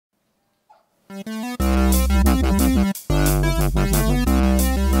Hey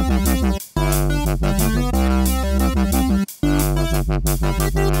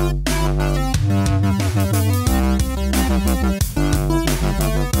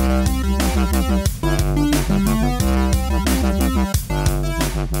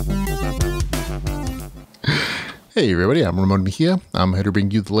everybody, I'm Ramon Mejia. I'm here to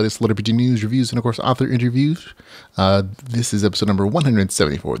bring you the latest LitRPG news, reviews, and of course author interviews. This is episode number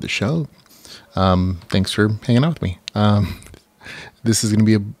 174 of the show. Thanks for hanging out with me. This is going to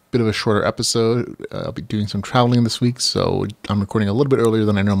be a bit of a shorter episode. I'll be doing some traveling this week, so I'm recording a little bit earlier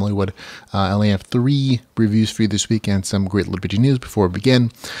than I normally would. I only have 3 reviews for you this week and some great LitRPG news. Before we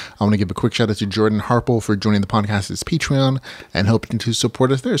begin, I want to give a quick shout out to Jordan Harple for joining the podcast as Patreon and hoping to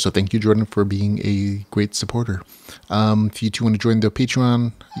support us there. So thank you, Jordan, for being a great supporter. If you too want to join the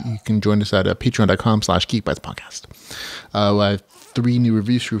Patreon, you can join us at patreon.com/geekbytespodcast. I have 3 new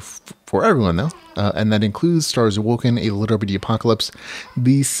reviews for everyone though, and that includes Stars Awoken, a LitRPG Apocalypse,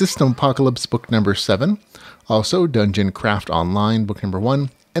 the System Apocalypse book number 7, also Dungeon Craft Online book number 1,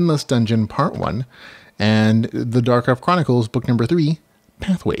 Endless Dungeon Part 1, and the Dark Chronicles book number 3,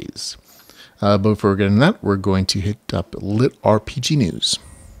 Pathways. But before getting that, we're going to hit up LitRPG news.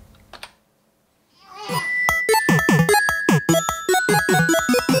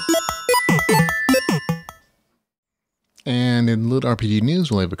 And in LitRPG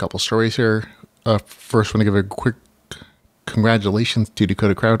news, we'll have a couple stories here. First, I want to give a quick congratulations to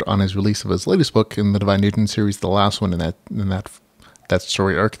Dakota Kraut on his release of his latest book in the Divine Newton series, the last one in that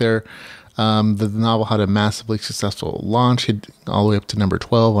story arc there. The novel had a massively successful launch, hit all the way up to number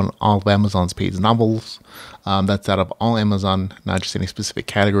 12 on all of Amazon's paid novels. That's out of all Amazon, not just any specific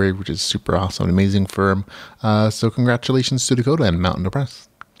category, which is super awesome and amazing for him. So congratulations to Dakota and Mountain Press.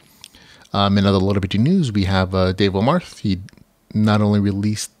 In other LitRPG news, we have Dave Wilmarth. He not only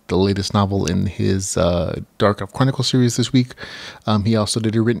released the latest novel in his Dark Chronicles series this week, he also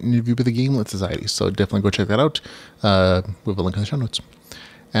did a written interview with the Game Lit Society, so definitely go check that out. We have a link in the show notes.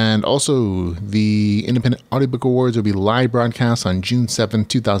 And also, the Independent Audiobook Awards will be live broadcast on June 7th,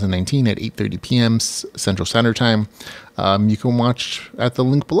 2019 at 8:30 p.m. Central Standard Time. You can watch at the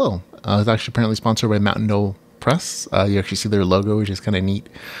link below. It's actually apparently sponsored by Mountain Press. You actually see their logo, which is kind of neat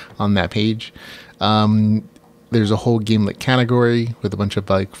on that page. There's a whole Gamelit category with a bunch of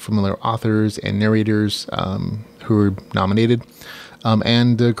familiar authors and narrators who are nominated.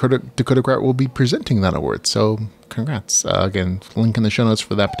 And Dakota Kraut will be presenting that award. So congrats. Again, link in the show notes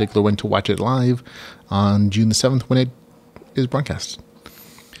for that particular one to watch it live on June the 7th when it is broadcast.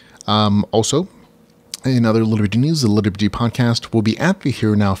 Also, in other LitRPG news, the LitRPG podcast will be at the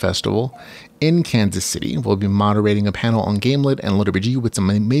Here Now Festival in Kansas City. We'll be moderating a panel on Gamelit and LitRPG with some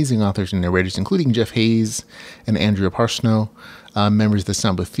amazing authors and narrators, including Jeff Hayes and Andrea Parsnow, members of the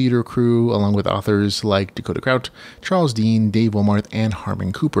Sound Booth Theater crew, along with authors like Dakota Kraut, Charles Dean, Dave Wilmarth, and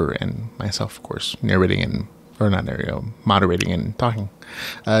Harmon Cooper, and myself, of course, moderating and talking.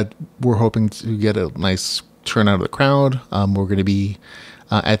 We're hoping to get a nice turnout of the crowd. We're going to be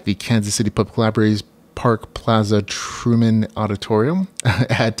at the Kansas City Public Library's Park Plaza Truman Auditorium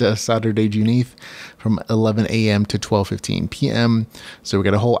at Saturday, June 8th from 11 a.m. to 12:15 p.m. So we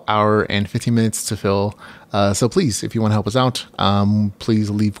got a whole hour and 15 minutes to fill. So please, if you want to help us out, please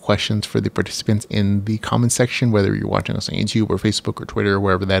leave questions for the participants in the comment section, whether you're watching us on YouTube or Facebook or Twitter or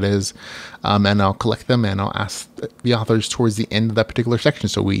wherever that is. And I'll collect them and I'll ask the authors towards the end of that particular section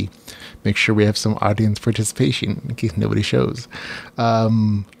so we make sure we have some audience participation in case nobody shows.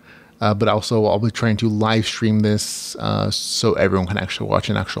 But also, I'll be trying to live stream this so everyone can actually watch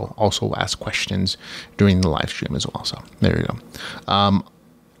and also ask questions during the live stream as well. So there you go.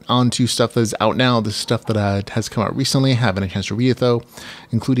 On to stuff that is out now. This stuff that has come out recently. I haven't had a chance to read it though,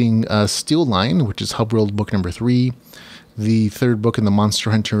 including Steel Line, which is Hub World book number 3. The 3rd book in the Monster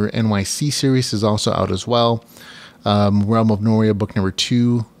Hunter NYC series is also out as well. Realm of Noria book number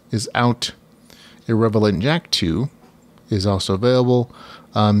 2 is out. Irrelevant Jack 2 is also available.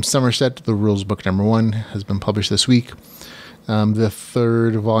 Somerset, the Rules book number 1, has been published this week. The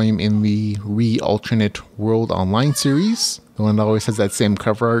 3rd volume in the Re-Alternate World Online series, the one that always has that same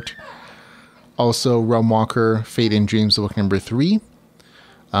cover art. Also, Realm Walker, Fate and Dreams, book number 3.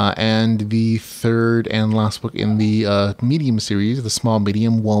 And the 3rd and last book in the Medium series, The Small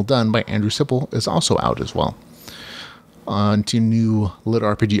Medium, Well Done by Andrew Sipple, is also out as well. On to new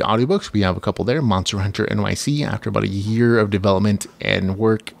LitRPG audiobooks. We have a couple there. Monster Hunter NYC, after about a year of development and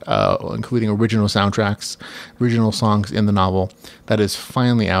work, including original soundtracks, original songs in the novel, that is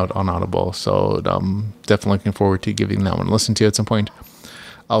finally out on Audible. So definitely looking forward to giving that one a listen to at some point.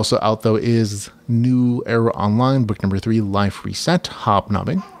 Also out, though, is New Era Online, book number 3, Life Reset,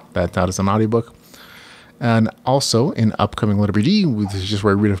 Hobnobbing. that's out as an audiobook. And also in upcoming LitRPG, this is just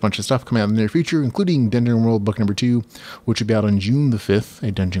where I read a bunch of stuff coming out in the near future, including Dungeon World book number 2, which will be out on June the 5th,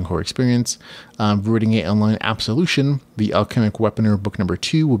 a dungeon core experience. Reading it online Absolution, the Alchemic Weaponer book number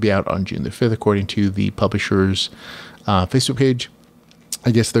 2 will be out on June the 5th, according to the publisher's Facebook page. I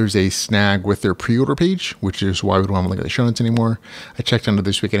guess there's a snag with their pre-order page, which is why we don't have a link at the show notes anymore. I checked under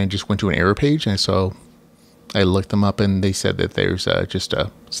this weekend and just went to an error page, and I looked them up and they said that there's just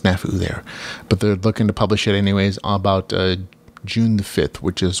a snafu there. But they're looking to publish it anyways about June the 5th,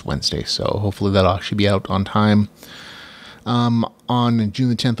 which is Wednesday. So hopefully that'll actually be out on time. On June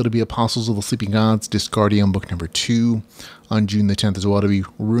the 10th, it'll be Apostles of the Sleeping Gods, Discardium, book number 2. On June the 10th as well, it'll be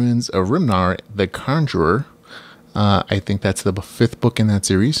Ruins of Rimnar, the Conjurer. I think that's the 5th book in that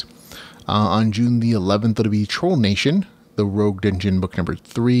series. On June the 11th, it'll be Troll Nation, the Rogue Dungeon, book number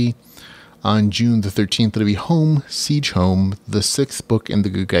 3. On June the 13th, it'll be Home, Siege Home, the 6th book in the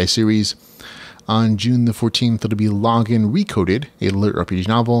Good Guy series. On June the 14th, it'll be Login Recoded, a LitRPG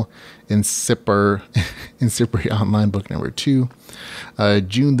novel, in Sipper Online, book number 2.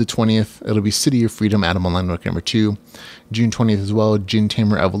 June the 20th, it'll be City of Freedom, Adam Online, book number 2. June 20th as well, Jin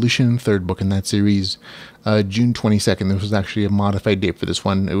Tamer Evolution, 3rd book in that series. June 22nd, this was actually a modified date for this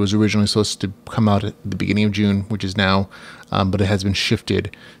one. It was originally supposed to come out at the beginning of June, which is now, but it has been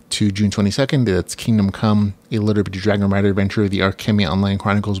shifted to June 22nd. That's Kingdom Come, a LitRPG Dragon Rider adventure, the Alchemy Online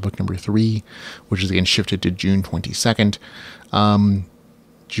Chronicles, book number 3, which is again shifted to June 22nd.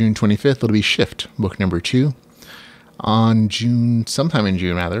 June 25th, it'll be Shift, book number 2. On sometime in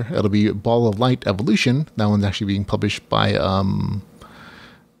June rather, it'll be Ball of Light Evolution. That one's actually being published by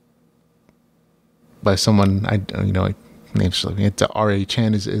someone name's slipping. It's R.A.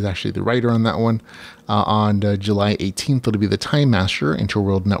 Chan is actually the writer on that one. On July 18th, it'll be The Time Master,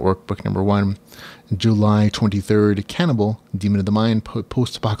 Interworld Network, book number 1. July 23rd, Cannibal, Demon of the Mind,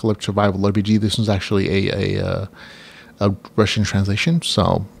 post-apocalyptic survival RPG. This one's actually a Russian translation,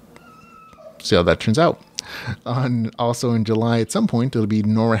 so see how that turns out. Also in July, at some point, it'll be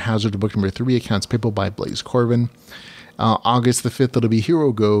Nora Hazard, book number 3, Accounts Payable by Blaze Corvin. August the 5th, it'll be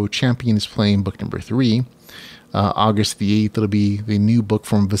Hero Go, Champions Flame, book number 3. August the 8th, it'll be the new book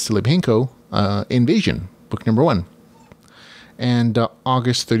from Vasily Penko, Invasion, book number 1. And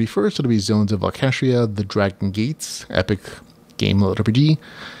August 31st, it'll be Zones of Valkashria, The Dragon Gates, epic game LitRPG.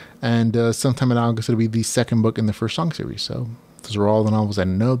 And sometime in August, it'll be the 2nd book in the First Song series. So those are all the novels I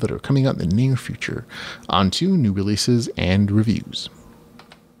know that are coming out in the near future. On to new releases and reviews.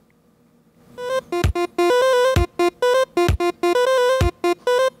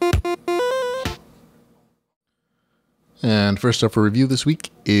 And first up for review this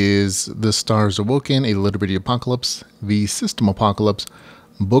week is The Stars Awoken, a LitRPG Apocalypse, the System Apocalypse,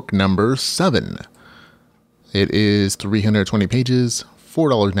 book number 7. It is 320 pages,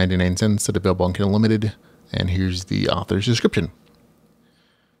 $4.99 at available on Kindle Unlimited, and here's the author's description.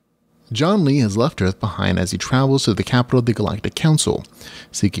 John Lee has left Earth behind as he travels to the capital of the Galactic Council.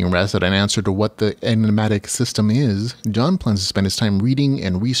 Seeking rest and an answer to what the enigmatic system is, John plans to spend his time reading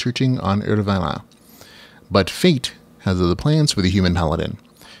and researching on Irvana. But fate has other plans for the human paladin.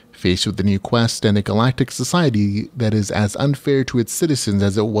 Faced with the new quest and a galactic society that is as unfair to its citizens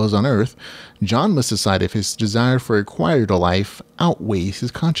as it was on Earth, John must decide if his desire for a quieter life outweighs his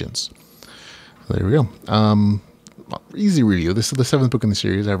conscience. So there we go. Easy review. This is the 7th book in the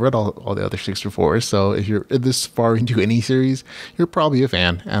series. I've read all the other 6 before, so if you're this far into any series, you're probably a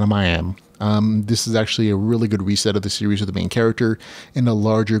fan, and I am. This is actually a really good reset of the series with the main character in a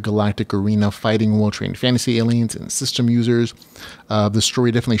larger galactic arena fighting well-trained fantasy aliens and system users. The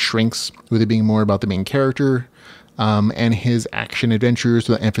story definitely shrinks with it being more about the main character and his action adventures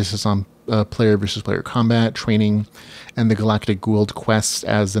with emphasis on player versus player combat, training, and the Galactic Guild quests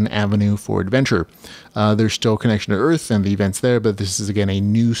as an avenue for adventure. There's still a connection to Earth and the events there, but this is again a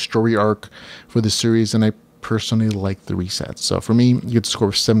new story arc for the series, and I personally like the reset. So for me, you get a score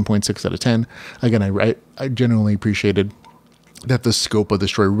of 7.6 out of 10. Again, I genuinely appreciated that the scope of the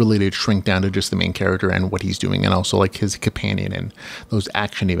story really did shrink down to just the main character and what he's doing, and also like his companion and those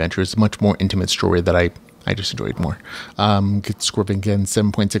action adventures. Much more intimate story that I just enjoyed more. Get score again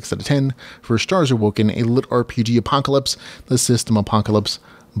 7.6 out of 10 for Stars Awoken, a LitRPG Apocalypse, the System Apocalypse,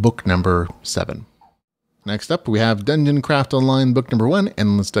 book number 7. Next up, we have Dungeon Craft Online, book number 1,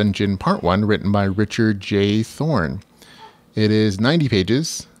 Endless Dungeon, part 1, written by Richard J. Thorne. It is 90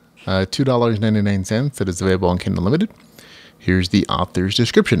 pages, $2.99. It is available on Kindle Unlimited. Here's the author's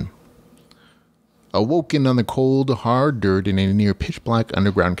description. Awoken on the cold, hard dirt in a near pitch-black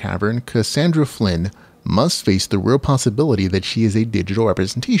underground cavern, Cassandra Flynn must face the real possibility that she is a digital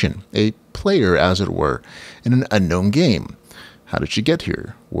representation, a player, as it were, in an unknown game. How did she get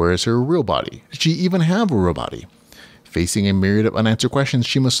here? Where is her real body? Did she even have a real body? Facing a myriad of unanswered questions,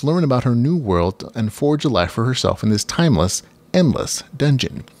 she must learn about her new world and forge a life for herself in this timeless, endless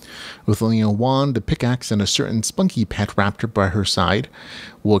dungeon. With only a wand, a pickaxe, and a certain spunky pet raptor by her side,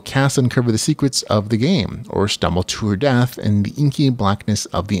 will Cass uncover the secrets of the game, or stumble to her death in the inky blackness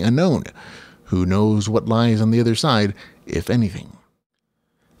of the unknown? Who knows what lies on the other side, if anything?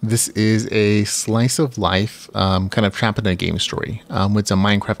 This is a slice of life, kind of trapped in a game story, with some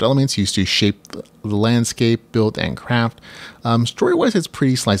Minecraft elements used to shape the landscape, build, and craft. Story-wise, it's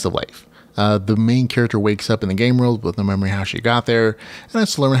pretty slice of life. The main character wakes up in the game world with no memory how she got there, and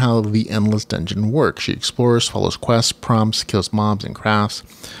has to learn how the endless dungeon works. She explores, follows quests, prompts, kills mobs, and crafts.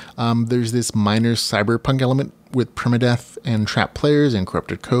 There's this minor cyberpunk element with permadeath and trapped players and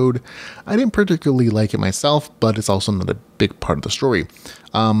corrupted code. I didn't particularly like it myself, but it's also not a big part of the story.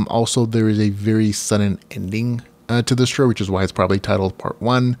 Also, there is a very sudden ending to the story, which is why it's probably titled Part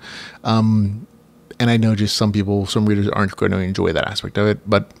 1. And I know just some readers aren't going to enjoy that aspect of it,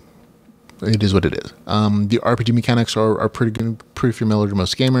 but it is what it is. The RPG mechanics are pretty familiar to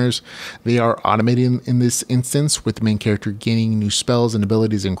most gamers. They are automated in this instance, with the main character gaining new spells and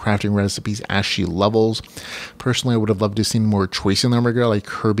abilities and crafting recipes as she levels. Personally, I would have loved to see more choice in that regard, like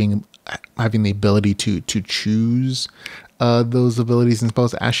her having the ability to choose those abilities and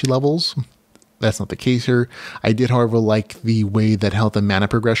spells as she levels. That's not the case here. I did, however, like the way that health and mana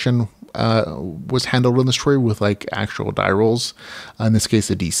progression was handled in the story, with like actual die rolls. In this case,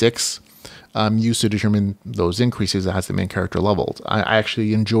 a d6. Used to determine those increases as the main character leveled. I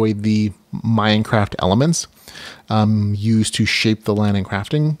actually enjoyed the Minecraft elements used to shape the land and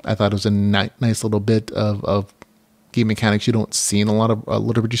crafting. I thought it was a nice little bit of game mechanics you don't see in a lot of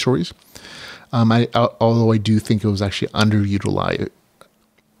LitRPG stories. Although I do think it was actually underutilized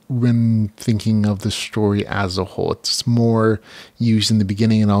when thinking of the story as a whole. It's more used in the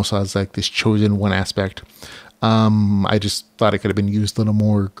beginning and also as like this chosen one aspect. I just thought it could have been used a little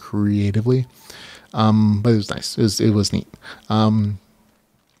more creatively. But it was nice. It was neat.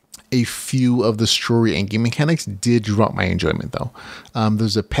 A few of the story and game mechanics did drop my enjoyment though.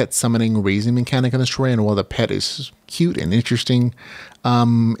 There's a pet summoning raising mechanic in the story, and while the pet is cute and interesting,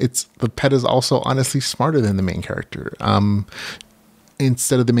 the pet is also honestly smarter than the main character.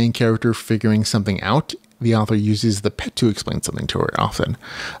 Instead of the main character figuring something out, the author uses the pet to explain something to her often.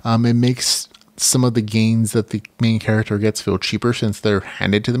 It makes some of the gains that the main character gets feel cheaper since they're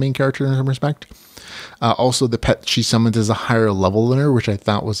handed to the main character in some respect. Also, the pet she summons is a higher level than her, which I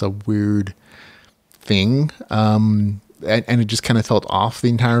thought was a weird thing. And it just kind of felt off the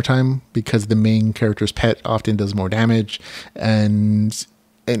entire time because the main character's pet often does more damage. The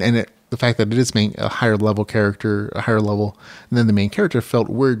fact that it is a higher level character, and then the main character felt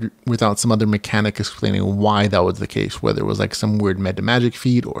weird without some other mechanic explaining why that was the case, whether it was like some weird meta magic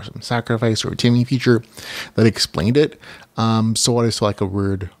feat or some sacrifice or a taming feature that explained it. So I just felt like a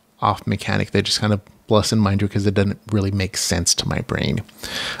weird off mechanic that just kind of blessed in mind because it doesn't really make sense to my brain.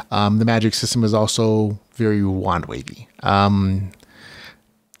 The magic system is also very wand wavy.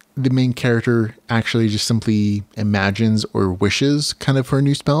 The main character actually just simply imagines or wishes kind of her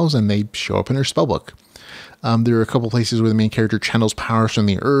new spells, and they show up in her spellbook. There are a couple places where the main character channels powers from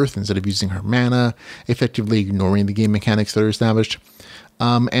the earth instead of using her mana, effectively ignoring the game mechanics that are established.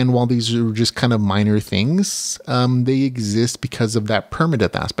 And while these are just kind of minor things, they exist because of that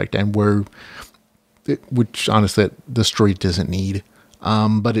permadeath aspect, and which honestly the story doesn't need.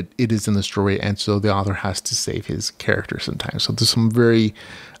 But it is in the story, and so the author has to save his character sometimes. So there's some very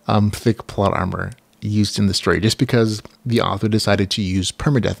thick plot armor used in the story just because the author decided to use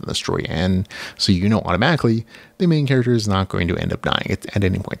permadeath in the story, and so automatically the main character is not going to end up dying at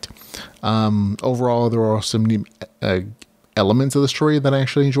any point. Overall, there are some new elements of the story that I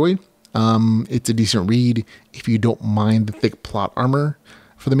actually enjoyed. It's a decent read if you don't mind the thick plot armor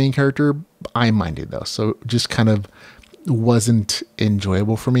for the main character. I minded though, so just kind of wasn't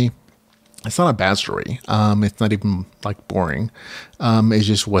enjoyable for me. It's not a bad story. It's not even like boring. It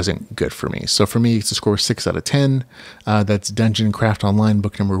just wasn't good for me. So for me, it's a score 6 out of 10. That's Dungeon Craft Online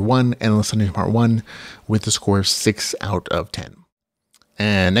book number 1, Endless Dungeon Part 1, with a score of 6 out of 10.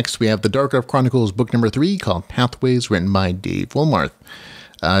 And next we have the Dark Chronicles book number 3, called Pathways, written by Dave Wilmarth.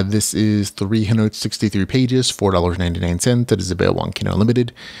 This is 363 pages, $4.99. That is available on Kindle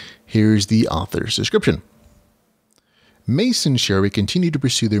Unlimited. Here's the author's description. Mace and Sherry continue to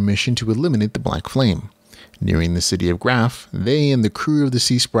pursue their mission to eliminate the Black Flame. Nearing the city of Graf, they and the crew of the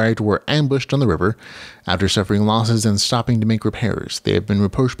Sea Sprite were ambushed on the river. After suffering losses and stopping to make repairs, they have been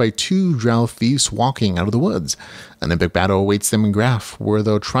approached by 2 drow thieves walking out of the woods. An epic battle awaits them in Graf, where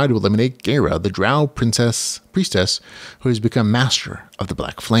they'll try to eliminate Gera, the drow priestess who has become master of the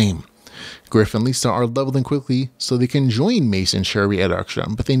Black Flame. Griff and Lisa are leveling quickly so they can join Mace and Sherry at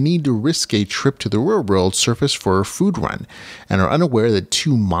Arkshaw, but they need to risk a trip to the real world surface for a food run, and are unaware that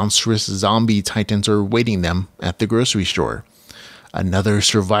 2 monstrous zombie titans are awaiting them at the grocery store. Another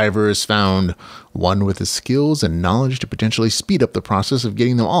survivor is found, one with the skills and knowledge to potentially speed up the process of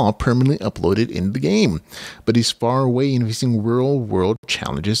getting them all permanently uploaded into the game, but he's far away and facing real-world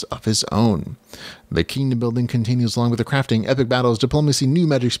challenges of his own. The kingdom building continues along with the crafting, epic battles, diplomacy, new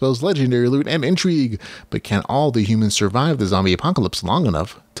magic spells, legendary loot, and intrigue, but can all the humans survive the zombie apocalypse long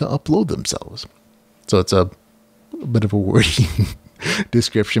enough to upload themselves? So it's a bit of a wordy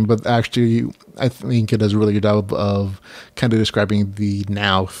description, but actually I think it does a really good job of kind of describing the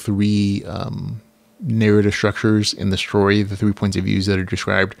now 3 narrative structures in the story, the 3 points of views that are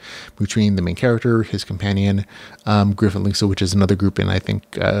described between the main character, his companion, Griff and Lisa, which is another group in, I think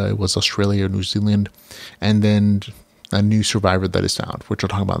it was Australia or New Zealand, and then a new survivor that is found, which I'll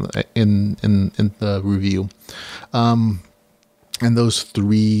talk about in the review. And those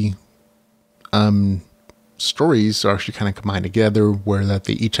 3 stories are actually kind of combined together, where that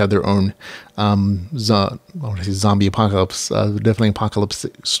they each have their own zombie apocalypse, definitely apocalypse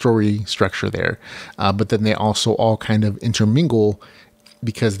story structure there, but then they also all kind of intermingle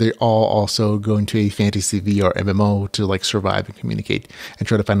because they all also go into a fantasy VR MMO to like survive and communicate and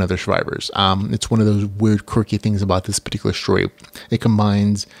try to find other survivors. It's one of those weird quirky things about this particular story. It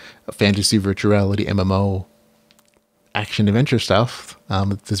combines fantasy virtual reality MMO action adventure stuff.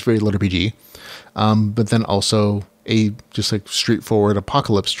 It's very LitRPG. But then also a just like straightforward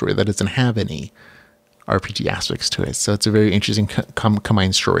apocalypse story that doesn't have any RPG aspects to it. So it's a very interesting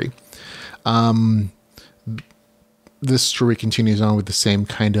combined story. This story continues on with the same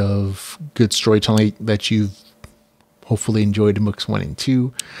kind of good storytelling that you've hopefully enjoyed in books 1 and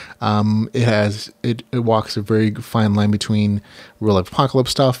 2. It walks a very fine line between real life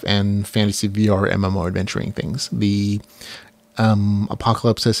apocalypse stuff and fantasy VR MMO adventuring things. The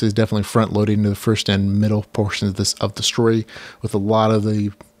Apocalypse is definitely front loaded into the first and middle portions of the story, with a lot of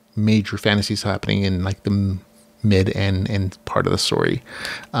the major fantasies happening in like the mid and part of the story.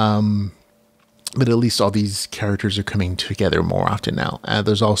 But at least all these characters are coming together more often now.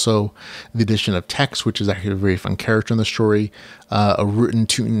 There's also the addition of Tex, which is actually a very fun character in the story. A rootin'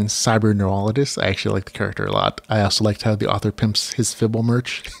 tootin' cyber neurologist. I actually like the character a lot. I also liked how the author pimps his Fibble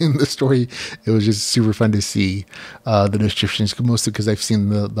merch in the story. It was just super fun to see the descriptions, mostly because I've seen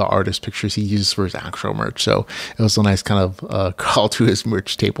the artist pictures he uses for his actual merch. So it was a nice kind of call to his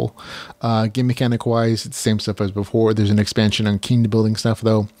merch table. Game mechanic wise, it's the same stuff as before. There's an expansion on kingdom building stuff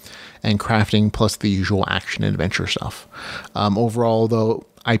though, and crafting, plus the usual action and adventure stuff. Overall, though,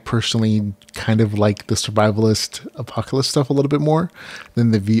 I personally kind of like the survivalist apocalypse stuff a little bit more than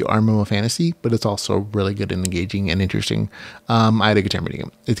the VR MMO fantasy, but it's also really good and engaging and interesting. I had a good time reading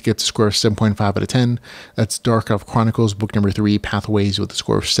it. It gets a score of 7.5 out of 10. That's Dark Elf Chronicles, book number 3, Pathways, with a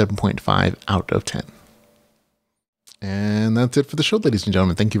score of 7.5 out of 10. And that's it for the show, ladies and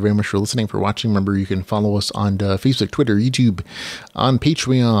gentlemen. Thank you very much for listening, for watching. Remember, you can follow us on Facebook, Twitter, YouTube, on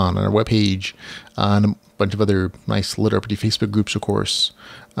Patreon, on our webpage, and a bunch of other nice LitRPG Facebook groups, of course,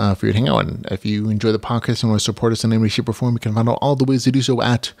 for you to hang out in. If you enjoy the podcast and want to support us in any way, shape, or form, you can find out all the ways to do so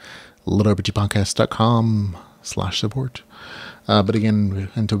at litrpgpodcast.com/support. But again,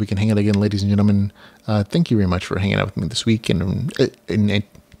 until we can hang out again, ladies and gentlemen, thank you very much for hanging out with me this week, and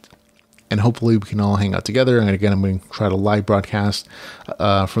hopefully we can all hang out together. And again, I'm going to try to live broadcast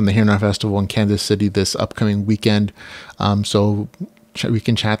from the Here Now Festival in Kansas City this upcoming weekend. So we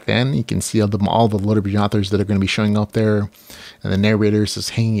can chat then. You can see all the LitRPG authors that are going to be showing up there, and the narrators just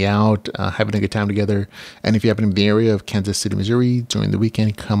hanging out, having a good time together. And if you happen to be in the area of Kansas City, Missouri during the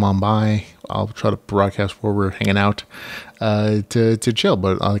weekend, come on by. I'll try to broadcast where we're hanging out to chill.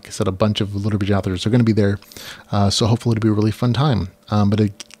 But like I said, a bunch of LitRPG authors are going to be there. So hopefully it'll be a really fun time.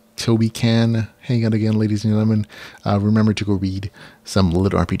 But till we can hang out again, ladies and gentlemen, remember to go read some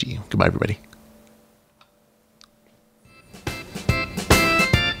LitRPG. Goodbye, everybody.